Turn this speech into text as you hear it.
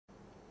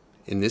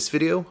In this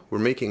video, we're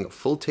making a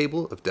full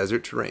table of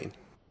desert terrain.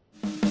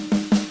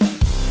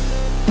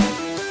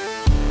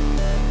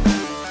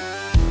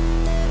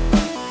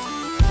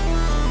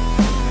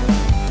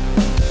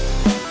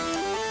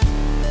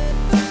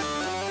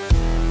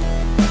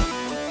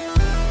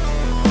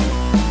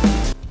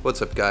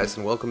 What's up guys,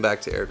 and welcome back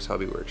to Eric's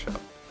Hobby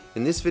Workshop.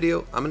 In this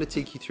video, I'm going to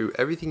take you through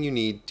everything you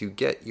need to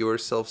get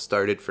yourself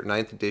started for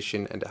 9th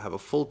edition and to have a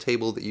full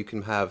table that you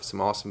can have some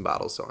awesome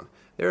battles on.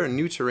 There are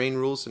new terrain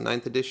rules in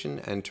 9th edition,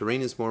 and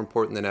terrain is more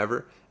important than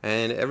ever,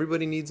 and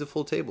everybody needs a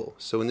full table.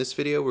 So in this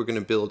video, we're going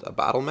to build a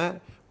battle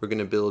mat, we're going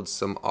to build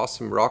some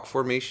awesome rock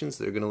formations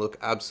that are going to look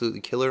absolutely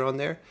killer on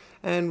there,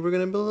 and we're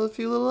going to build a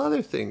few little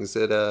other things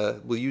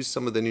that will use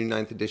some of the new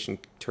 9th edition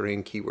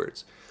terrain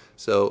keywords.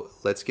 So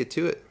let's get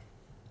to it.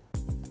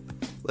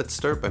 Let's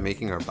start by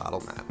making our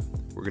battle mat.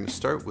 We're going to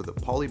start with a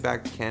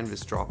polybagged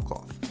canvas drop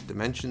cloth,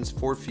 dimensions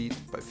 4 feet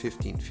by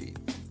 15 feet.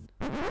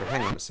 Or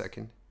hang on a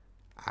second,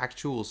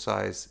 actual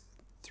size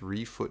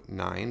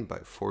 3'9" by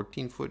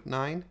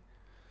 14'9".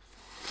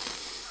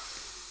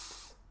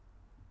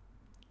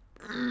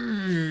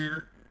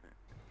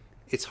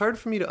 It's hard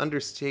for me to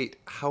understate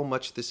how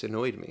much this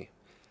annoyed me.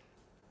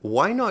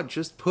 Why not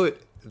just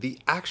put the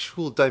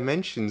actual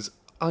dimensions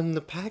on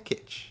the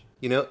package?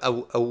 You know,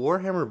 a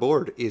Warhammer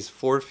board is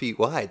 4 feet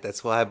wide.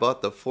 That's why I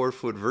bought the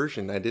 4-foot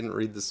version. I didn't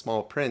read the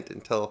small print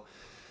until...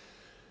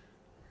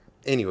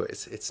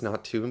 Anyways, it's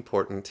not too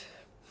important.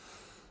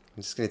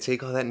 I'm just going to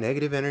take all that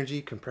negative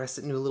energy, compress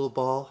it into a little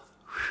ball.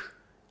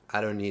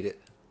 I don't need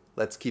it.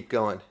 Let's keep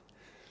going.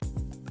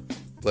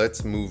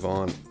 Let's move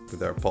on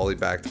with our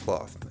polybagged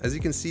cloth. As you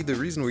can see, the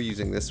reason we're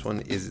using this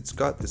one is it's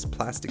got this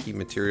plasticky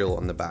material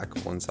on the back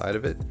of one side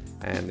of it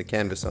and the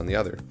canvas on the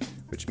other,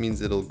 which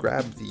means it'll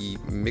grab the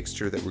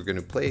mixture that we're going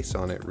to place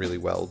on it really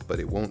well, but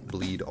it won't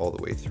bleed all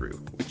the way through,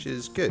 which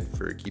is good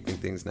for keeping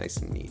things nice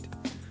and neat.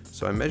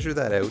 So I measure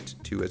that out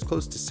to as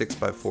close to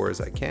 6x4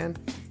 as I can,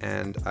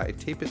 and I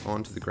tape it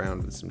onto the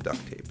ground with some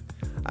duct tape.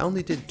 I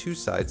only did 2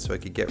 sides so I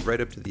could get right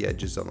up to the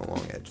edges on the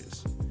long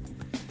edges.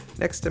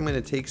 Next, I'm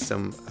going to take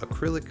some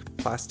acrylic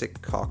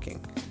plastic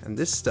caulking, and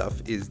this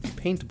stuff is the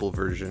paintable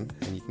version,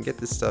 and you can get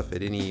this stuff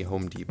at any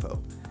Home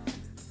Depot.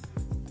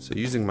 So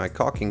using my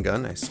caulking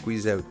gun, I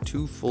squeeze out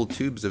 2 full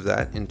tubes of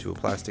that into a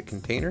plastic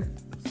container,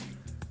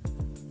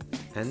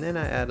 and then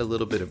I add a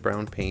little bit of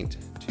brown paint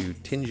to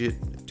tinge it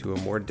to a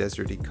more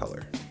deserty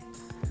color.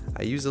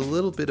 I use a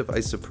little bit of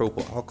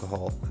isopropyl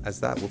alcohol as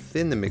that will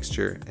thin the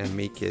mixture and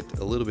make it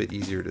a little bit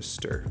easier to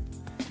stir.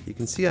 You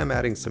can see I'm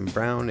adding some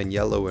brown and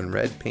yellow and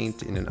red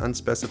paint in an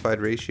unspecified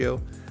ratio.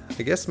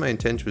 I guess my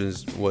intention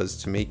was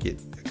to make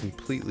it a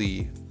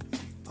completely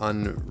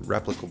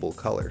unreplicable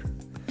color.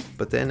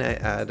 But then I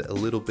add a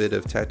little bit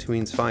of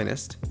Tatooine's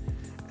Finest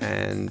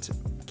and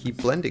keep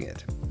blending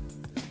it.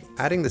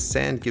 Adding the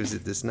sand gives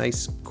it this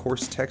nice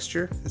coarse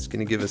texture that's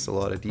going to give us a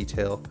lot of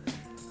detail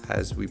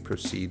as we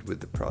proceed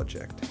with the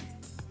project.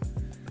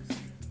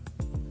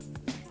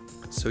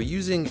 So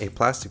using a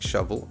plastic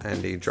shovel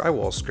and a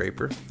drywall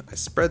scraper, I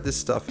spread this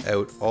stuff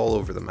out all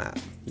over the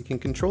mat. You can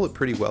control it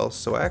pretty well,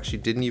 so I actually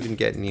didn't even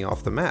get any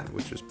off the mat,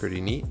 which was pretty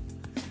neat.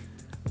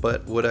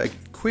 But what I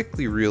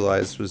quickly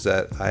realized was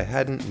that I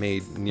hadn't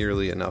made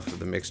nearly enough of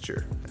the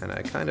mixture, and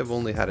I kind of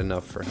only had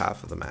enough for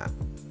half of the mat.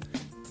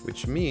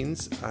 Which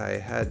means I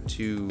had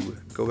to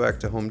go back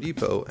to Home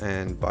Depot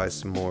and buy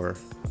some more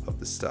of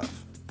the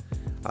stuff.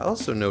 I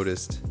also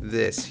noticed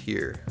this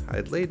here. I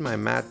had laid my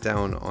mat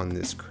down on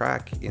this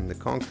crack in the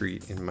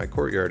concrete in my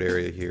courtyard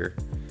area here,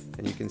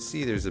 and you can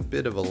see there's a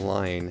bit of a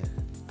line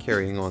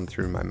carrying on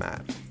through my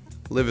mat.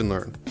 Live and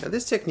learn. Now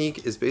this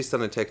technique is based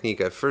on a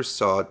technique I first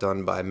saw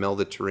done by Mel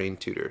the Terrain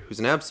Tutor, who's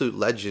an absolute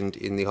legend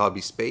in the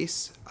hobby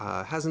space.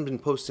 Hasn't been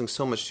posting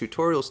so much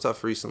tutorial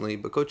stuff recently,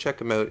 but go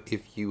check him out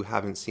if you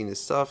haven't seen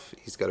his stuff.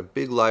 He's got a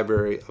big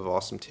library of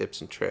awesome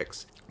tips and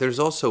tricks. There's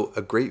also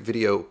a great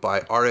video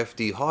by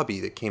RFD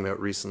Hobby that came out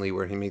recently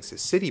where he makes a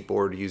city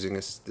board using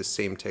this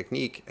same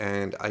technique,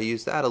 and I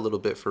used that a little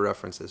bit for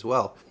reference as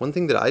well. One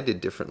thing that I did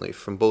differently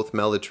from both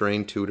Mel the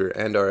Terrain Tutor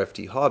and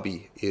RFD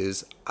Hobby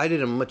is I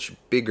did a much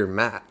bigger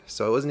mat,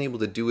 so I wasn't able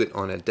to do it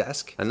on a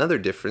desk. Another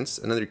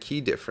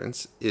key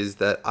difference, is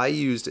that I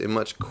used a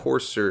much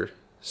coarser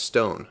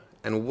stone,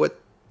 and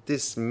what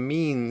this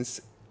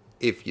means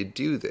if you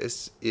do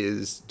this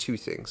is 2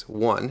 things.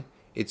 One,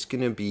 it's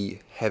going to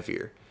be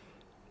heavier.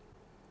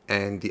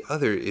 And the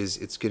other is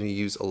it's going to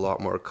use a lot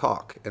more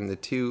caulk, and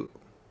a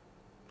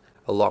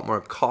lot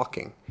more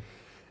caulking.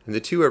 And the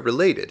two are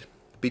related.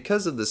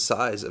 Because of the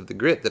size of the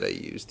grit that I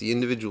used, the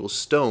individual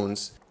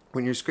stones,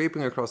 when you're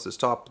scraping across the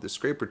top with the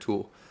scraper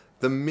tool,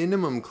 the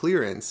minimum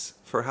clearance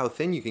for how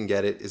thin you can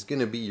get it is going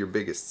to be your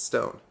biggest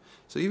stone.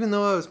 So even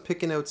though I was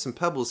picking out some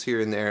pebbles here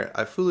and there,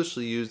 I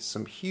foolishly used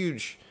some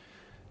huge,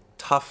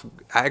 tough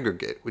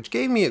aggregate, which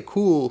gave me a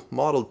cool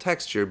mottled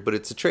texture, but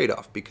it's a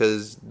trade-off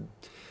because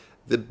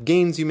the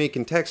gains you make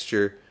in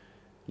texture,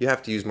 you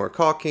have to use more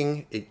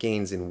caulking, it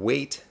gains in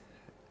weight,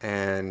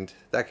 and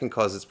that can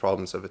cause its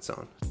problems of its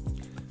own.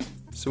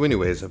 So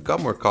anyways, I've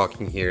got more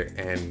caulking here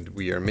and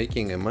we are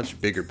making a much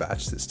bigger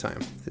batch this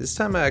time. This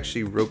time I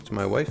actually roped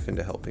my wife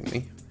into helping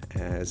me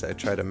as I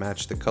try to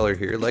match the color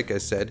here. Like I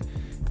said,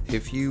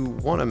 if you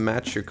want to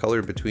match your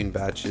color between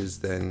batches,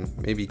 then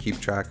maybe keep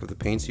track of the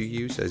paints you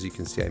use. As you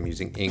can see, I'm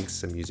using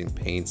inks, I'm using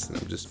paints, and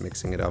I'm just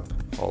mixing it up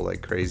all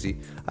like crazy.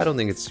 I don't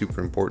think it's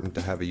super important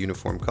to have a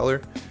uniform color,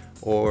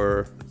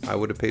 or I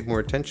would have paid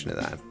more attention to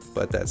that,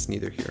 but that's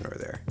neither here nor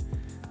there.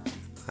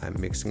 I'm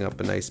mixing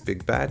up a nice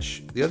big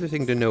batch. The other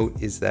thing to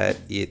note is that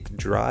it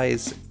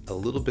dries a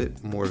little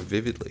bit more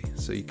vividly.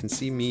 So you can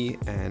see me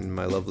and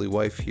my lovely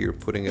wife here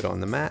putting it on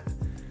the mat,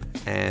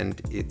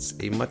 and it's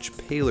a much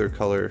paler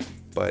color,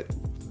 but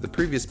the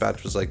previous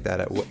batch was like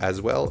that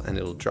as well, and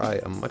it'll dry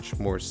a much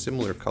more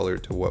similar color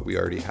to what we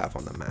already have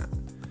on the mat.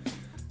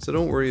 So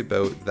don't worry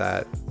about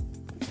that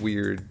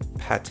weird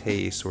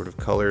pate sort of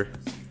color.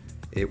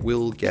 It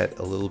will get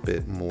a little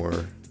bit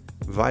more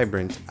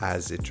vibrant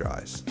as it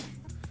dries.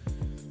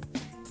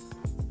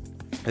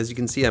 As you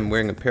can see, I'm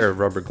wearing a pair of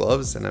rubber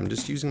gloves and I'm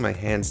just using my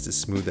hands to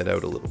smooth it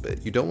out a little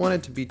bit. You don't want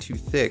it to be too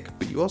thick,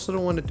 but you also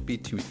don't want it to be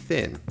too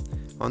thin.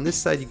 On this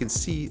side you can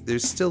see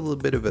there's still a little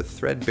bit of a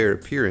threadbare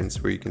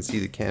appearance where you can see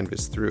the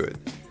canvas through it,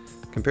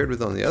 compared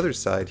with on the other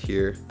side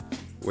here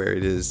where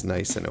it is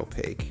nice and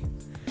opaque.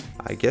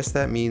 I guess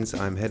that means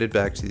I'm headed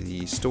back to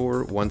the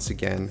store once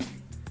again,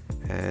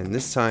 and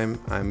this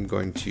time I'm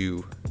going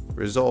to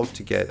resolve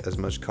to get as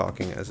much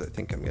caulking as I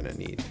think I'm going to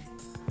need.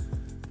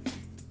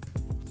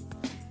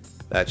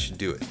 That should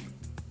do it.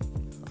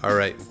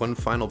 Alright, one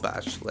final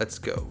batch, let's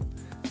go.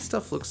 This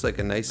stuff looks like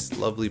a nice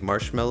lovely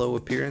marshmallow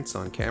appearance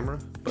on camera,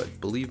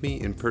 but believe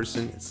me, in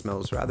person it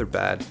smells rather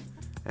bad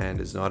and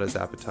is not as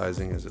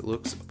appetizing as it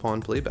looks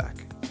upon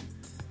playback.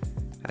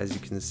 As you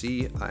can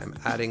see, I'm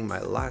adding my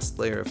last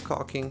layer of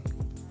caulking,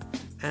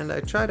 and I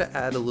try to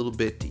add a little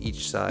bit to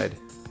each side.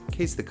 In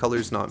case the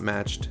color's not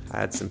matched,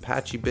 I add some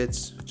patchy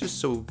bits just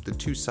so the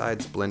two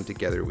sides blend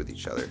together with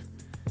each other.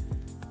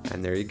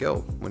 And there you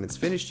go. When it's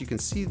finished, you can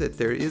see that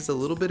there is a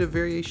little bit of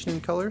variation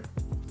in color,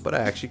 but I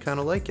actually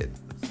kind of like it.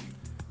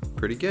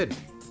 Pretty good.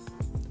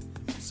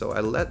 So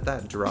I let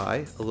that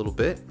dry a little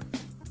bit,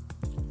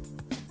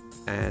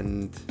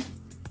 and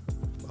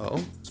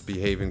oh, it's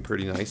behaving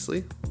pretty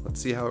nicely. Let's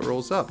see how it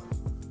rolls up.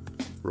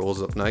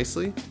 Rolls up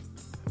nicely,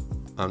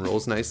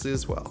 unrolls nicely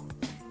as well.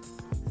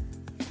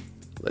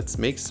 Let's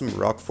make some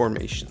rock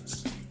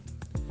formations.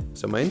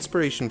 So my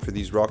inspiration for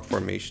these rock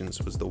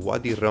formations was the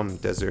Wadi Rum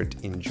Desert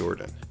in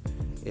Jordan.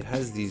 It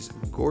has these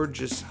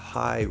gorgeous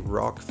high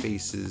rock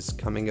faces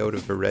coming out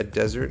of a red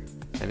desert,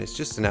 and it's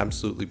just an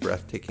absolutely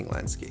breathtaking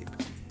landscape.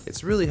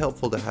 It's really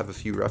helpful to have a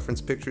few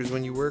reference pictures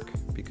when you work,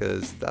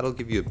 because that'll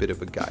give you a bit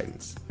of a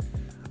guidance.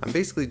 I'm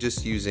basically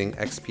just using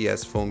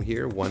XPS foam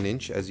here, 1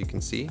 inch as you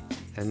can see,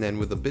 and then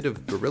with a bit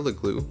of Gorilla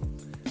Glue,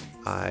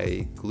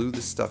 I glue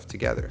the stuff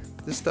together.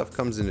 This stuff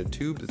comes in a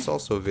tube that's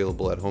also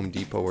available at Home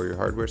Depot or your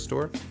hardware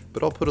store,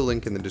 but I'll put a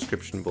link in the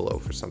description below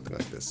for something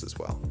like this as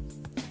well.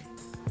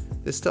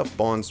 This stuff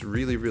bonds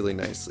really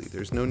nicely.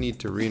 There's no need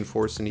to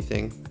reinforce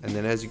anything, and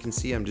then as you can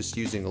see, I'm just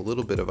using a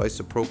little bit of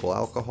isopropyl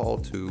alcohol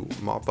to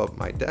mop up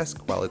my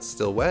desk while it's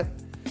still wet,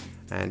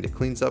 and it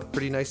cleans up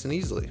pretty nice and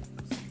easily.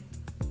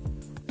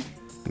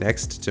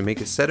 Next, to make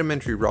a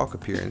sedimentary rock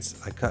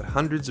appearance, I cut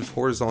hundreds of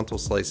horizontal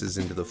slices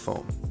into the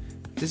foam.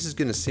 This is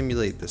going to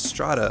simulate the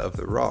strata of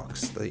the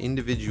rocks, the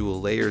individual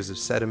layers of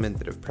sediment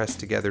that have pressed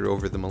together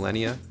over the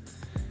millennia,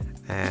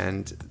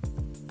 and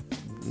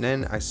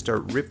then I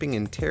start ripping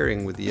and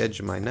tearing with the edge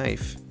of my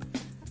knife,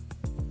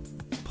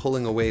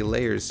 pulling away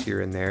layers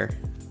here and there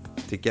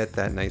to get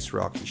that nice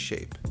rocky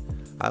shape.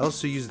 I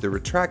also use the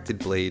retracted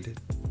blade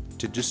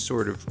to just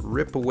sort of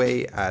rip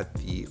away at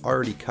the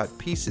already cut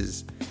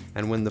pieces,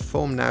 and when the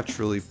foam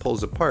naturally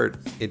pulls apart,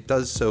 it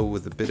does so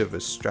with a bit of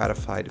a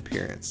stratified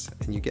appearance,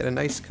 and you get a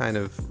nice kind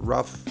of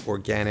rough,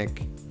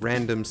 organic,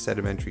 random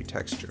sedimentary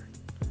texture.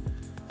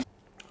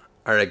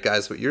 Alright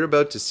guys, what you're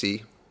about to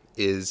see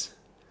is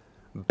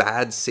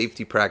Bad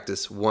Safety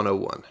Practice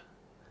 101.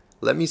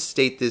 Let me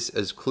state this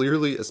as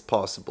clearly as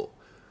possible.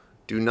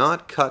 Do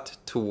not cut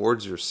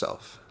towards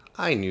yourself.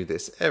 I knew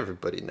this,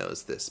 everybody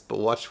knows this, but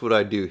watch what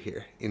I do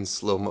here in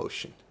slow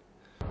motion.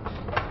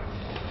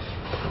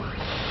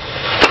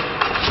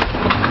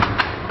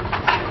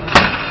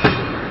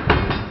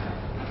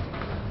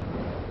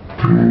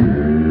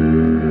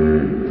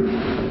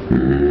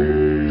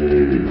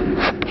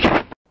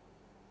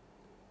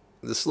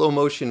 The slow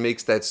motion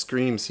makes that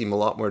scream seem a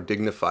lot more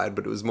dignified,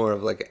 but it was more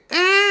of like a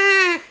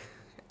ah,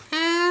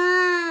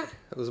 ah.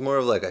 It was more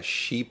of like a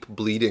sheep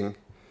bleating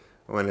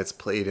when it's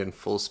played in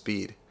full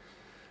speed.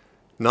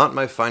 Not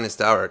my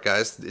finest hour,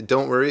 guys.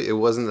 Don't worry, it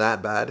wasn't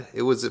that bad.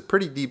 It was a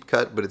pretty deep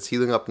cut, but it's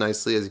healing up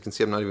nicely. As you can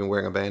see, I'm not even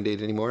wearing a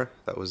band-aid anymore.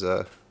 That was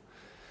a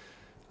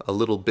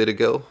little bit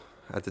ago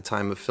at the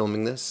time of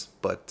filming this.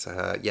 But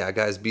yeah,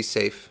 guys, be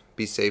safe.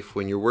 Be safe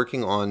when you're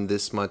working on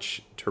this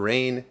much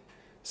terrain.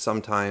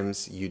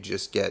 Sometimes you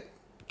just get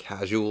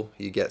casual,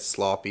 you get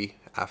sloppy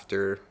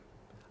after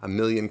a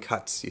million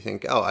cuts. You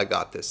think, oh, I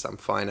got this, I'm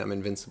fine, I'm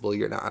invincible.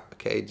 You're not,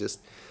 okay? Just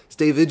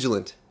stay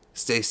vigilant.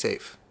 Stay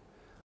safe.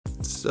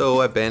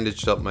 So I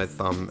bandaged up my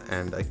thumb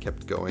and I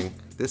kept going,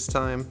 this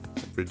time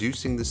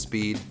reducing the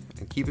speed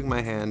and keeping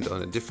my hand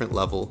on a different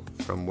level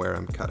from where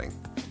I'm cutting.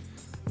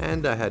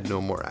 And I had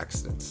no more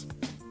accidents.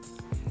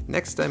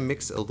 Next I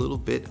mix a little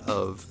bit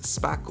of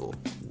spackle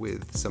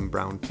with some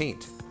brown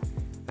paint.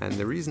 And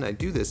the reason I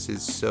do this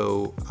is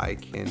so I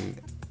can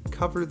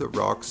cover the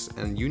rocks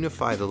and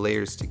unify the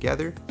layers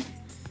together.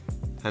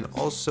 And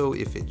also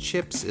if it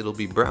chips, it'll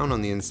be brown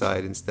on the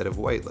inside instead of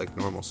white like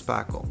normal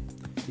spackle.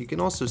 You can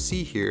also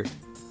see here,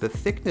 the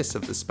thickness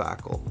of the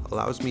spackle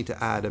allows me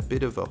to add a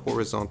bit of a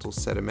horizontal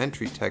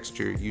sedimentary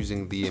texture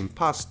using the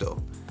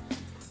impasto.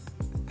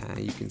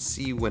 You can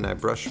see when I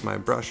brush my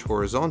brush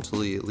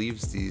horizontally, it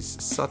leaves these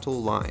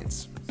subtle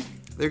lines.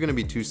 They're going to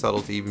be too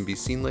subtle to even be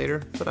seen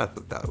later, but I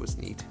thought that was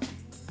neat.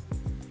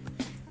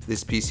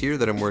 This piece here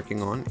that I'm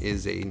working on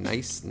is a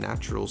nice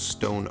natural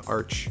stone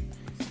arch,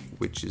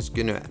 which is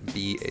going to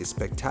be a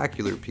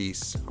spectacular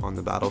piece on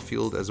the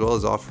battlefield, as well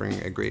as offering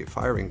a great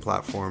firing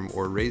platform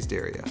or raised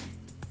area.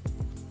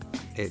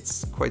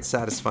 It's quite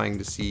satisfying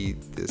to see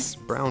this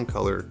brown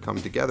color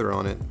come together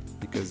on it,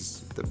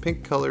 because the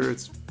pink color,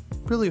 it's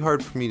really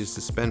hard for me to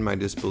suspend my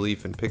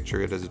disbelief and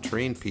picture it as a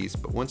terrain piece,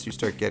 but once you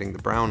start getting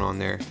the brown on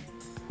there,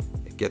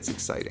 it gets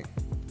exciting.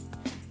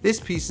 This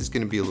piece is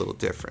going to be a little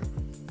different.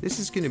 This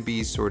is going to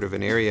be sort of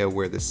an area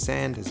where the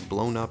sand has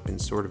blown up in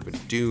sort of a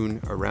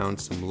dune around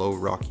some low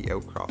rocky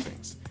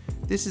outcroppings.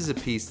 This is a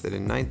piece that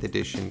in 9th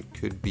edition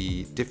could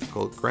be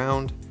difficult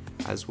ground,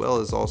 as well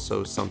as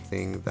also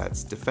something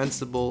that's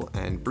defensible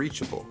and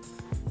breachable.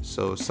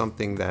 So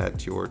something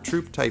that your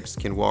troop types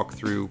can walk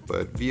through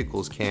but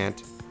vehicles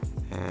can't,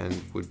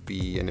 and would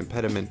be an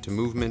impediment to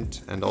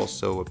movement and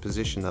also a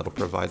position that'll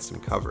provide some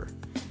cover.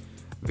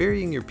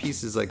 Varying your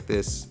pieces like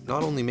this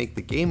not only make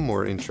the game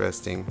more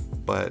interesting,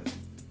 but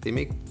they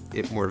make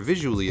it more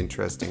visually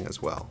interesting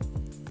as well.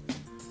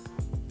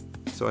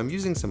 So I'm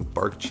using some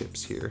bark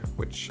chips here,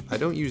 which I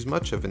don't use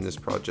much of in this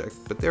project,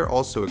 but they're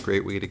also a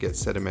great way to get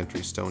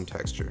sedimentary stone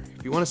texture.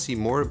 If you want to see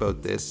more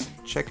about this,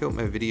 check out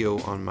my video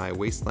on my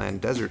Wasteland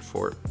Desert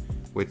Fort,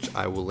 which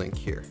I will link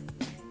here.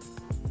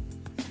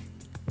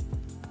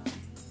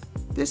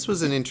 This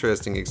was an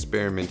interesting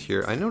experiment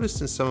here. I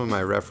noticed in some of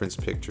my reference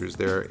pictures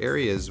there are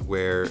areas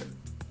where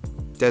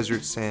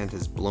desert sand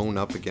has blown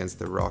up against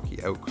the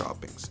rocky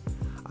outcroppings.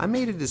 I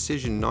made a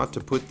decision not to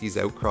put these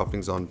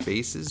outcroppings on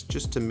bases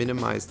just to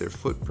minimize their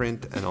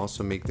footprint and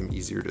also make them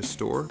easier to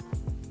store.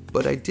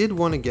 But I did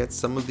want to get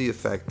some of the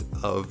effect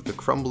of the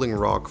crumbling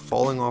rock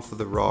falling off of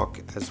the rock,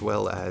 as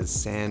well as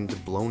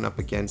sand blown up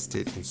against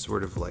it in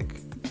sort of like,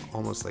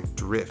 almost like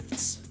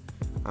drifts.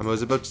 I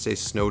was about to say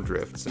snow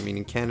drifts. I mean,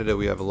 in Canada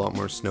we have a lot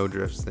more snow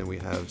drifts than we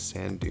have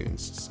sand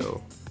dunes,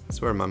 so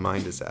that's where my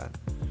mind is at.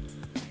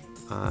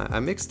 I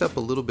mixed up a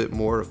little bit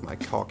more of my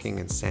caulking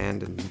and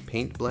sand and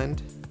paint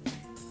blend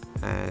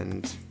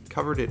and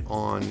covered it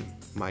on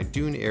my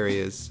dune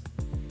areas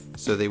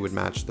so they would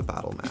match the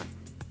battle mat.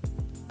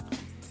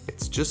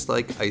 It's just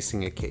like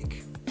icing a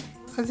cake.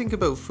 I think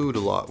about food a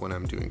lot when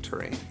I'm doing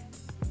terrain.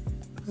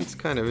 It's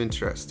kind of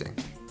interesting.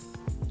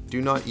 Do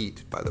not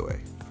eat, by the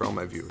way, for all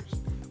my viewers.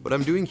 What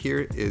I'm doing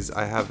here is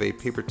I have a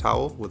paper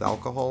towel with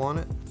alcohol on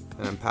it,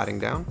 and I'm patting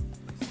down,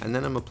 and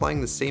then I'm applying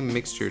the same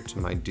mixture to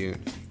my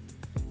dune.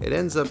 It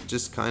ends up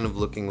just kind of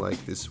looking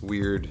like this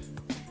weird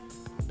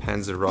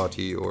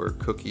panzerotti or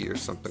cookie or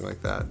something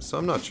like that, so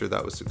I'm not sure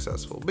that was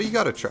successful, but you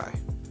gotta try.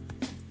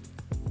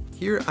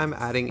 Here I'm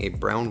adding a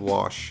brown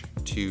wash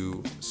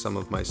to some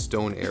of my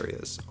stone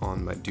areas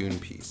on my dune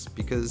piece,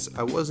 because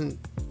I wasn't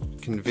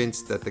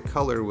convinced that the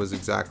color was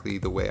exactly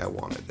the way I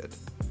wanted it.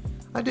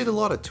 I did a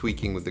lot of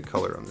tweaking with the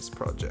color on this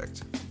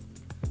project.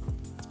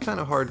 It's kind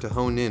of hard to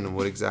hone in on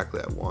what exactly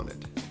I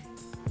wanted.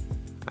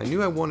 I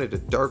knew I wanted a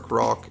dark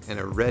rock and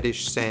a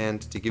reddish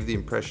sand to give the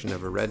impression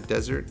of a red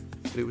desert,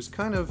 but it was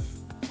kind of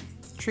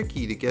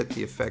tricky to get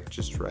the effect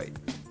just right.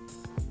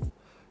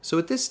 So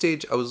at this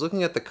stage I was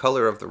looking at the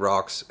color of the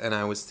rocks and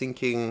I was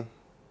thinking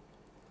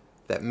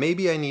that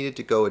maybe I needed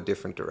to go a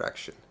different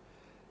direction.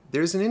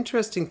 There's an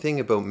interesting thing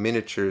about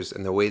miniatures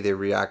and the way they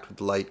react with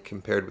light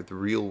compared with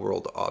real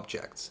world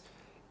objects.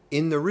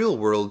 In the real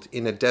world,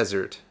 in a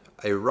desert,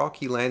 a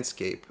rocky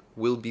landscape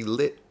will be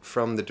lit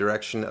from the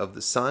direction of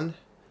the sun,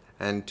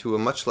 and to a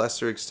much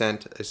lesser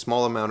extent, a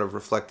small amount of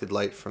reflected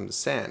light from the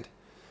sand.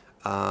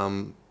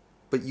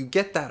 But you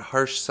get that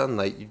harsh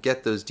sunlight, you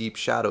get those deep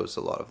shadows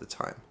a lot of the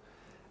time.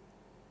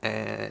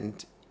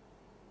 And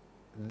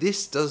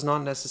this does not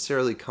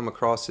necessarily come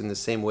across in the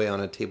same way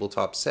on a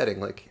tabletop setting.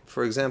 Like,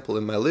 for example,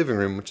 in my living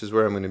room, which is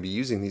where I'm going to be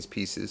using these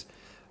pieces,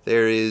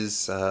 there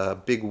is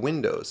big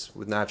windows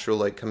with natural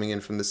light coming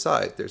in from the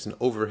side. There's an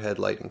overhead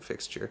lighting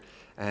fixture,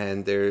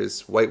 and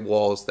there's white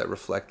walls that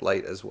reflect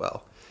light as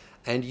well.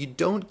 And you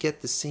don't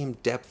get the same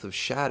depth of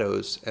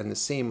shadows and the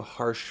same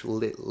harsh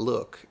lit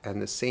look and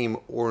the same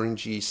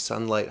orangey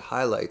sunlight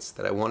highlights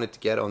that I wanted to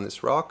get on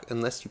this rock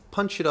unless you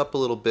punch it up a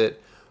little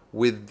bit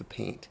with the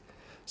paint.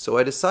 So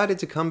I decided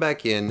to come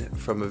back in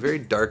from a very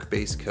dark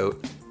base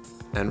coat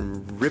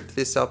and rip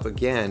this up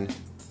again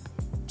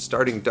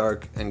starting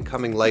dark and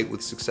coming light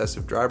with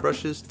successive dry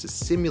brushes to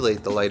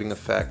simulate the lighting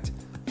effect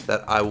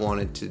that I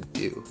wanted to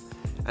do.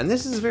 And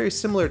this is very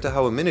similar to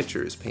how a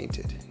miniature is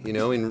painted. You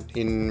know,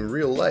 in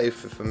real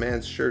life, if a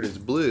man's shirt is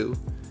blue,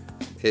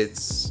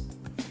 it's,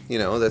 you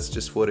know, that's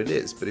just what it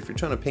is. But if you're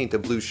trying to paint a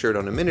blue shirt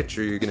on a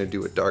miniature, you're going to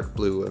do a dark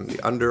blue on the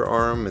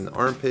underarm and the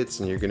armpits,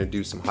 and you're going to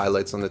do some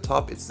highlights on the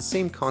top. It's the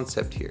same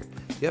concept here.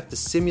 You have to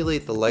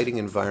simulate the lighting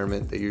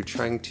environment that you're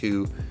trying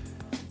to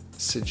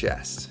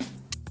suggest.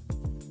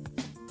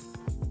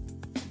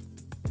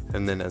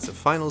 And then as a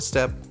final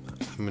step,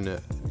 I'm going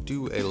to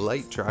do a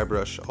light dry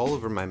brush all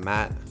over my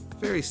mat.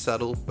 Very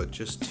subtle, but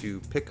just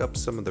to pick up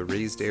some of the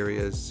raised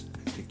areas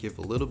and to give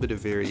a little bit of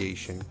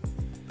variation.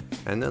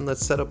 And then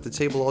let's set up the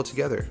table all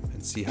together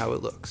and see how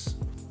it looks.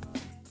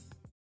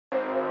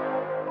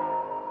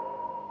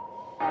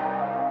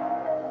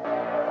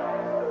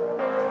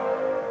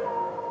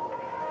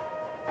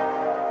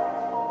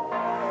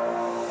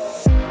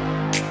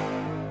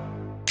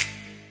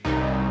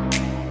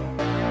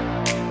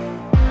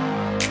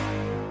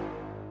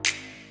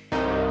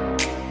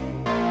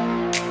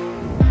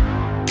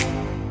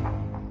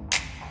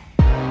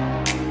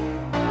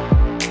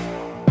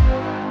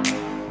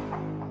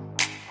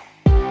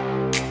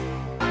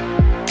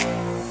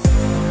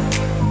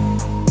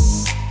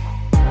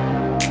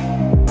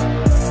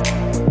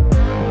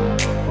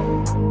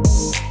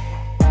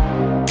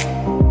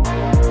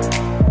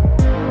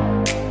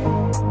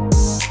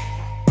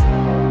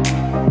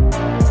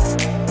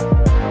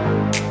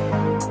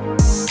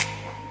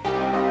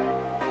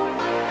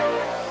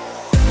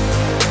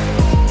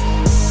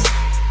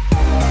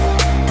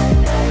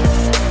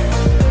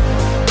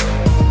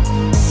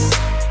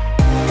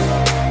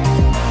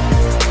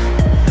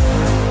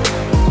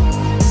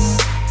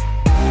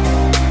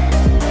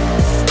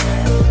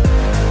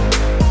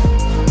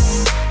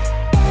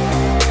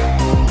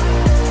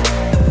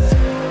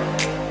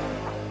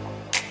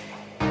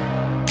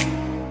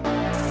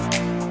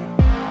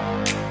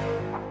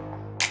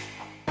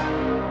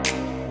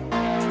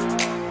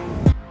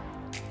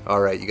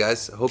 Alright you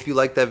guys, I hope you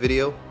liked that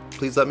video.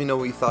 Please let me know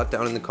what you thought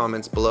down in the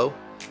comments below.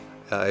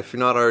 If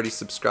you're not already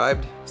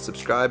subscribed,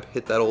 subscribe,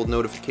 hit that old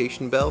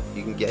notification bell.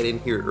 You can get in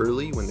here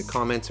early when the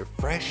comments are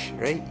fresh,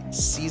 right?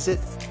 Seize it.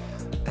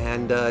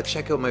 And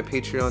check out my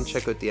Patreon,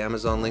 check out the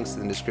Amazon links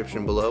in the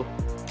description below.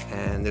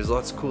 And there's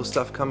lots of cool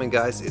stuff coming,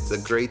 guys. It's a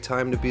great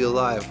time to be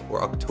alive.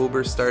 We're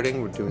October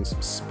starting, we're doing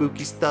some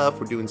spooky stuff,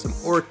 we're doing some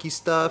orky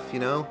stuff, you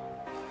know?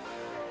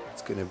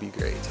 It's gonna be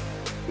great.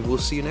 And we'll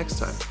see you next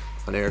time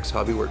on Eric's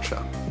Hobby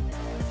Workshop.